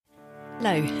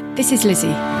Hello, this is Lizzie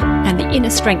and the Inner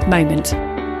Strength Moment.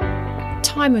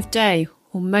 Time of day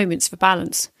or moments for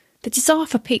balance. The desire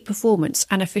for peak performance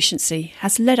and efficiency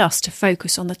has led us to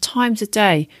focus on the times of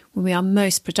day when we are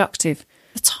most productive,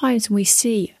 the times when we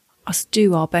see us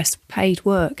do our best paid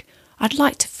work. I'd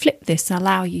like to flip this and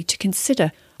allow you to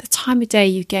consider the time of day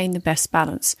you gain the best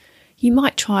balance. You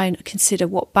might try and consider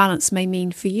what balance may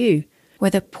mean for you,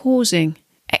 whether pausing,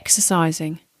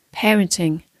 exercising,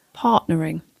 parenting,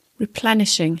 partnering,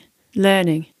 replenishing,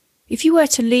 learning. If you were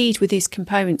to lead with these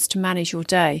components to manage your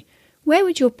day, where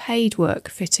would your paid work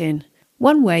fit in?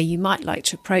 One way you might like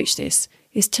to approach this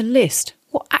is to list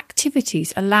what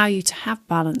activities allow you to have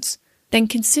balance. Then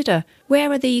consider,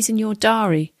 where are these in your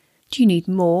diary? Do you need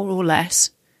more or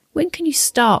less? When can you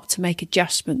start to make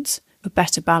adjustments for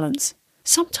better balance?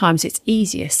 Sometimes it's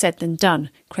easier said than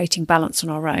done, creating balance on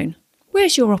our own.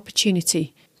 Where's your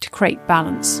opportunity to create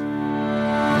balance?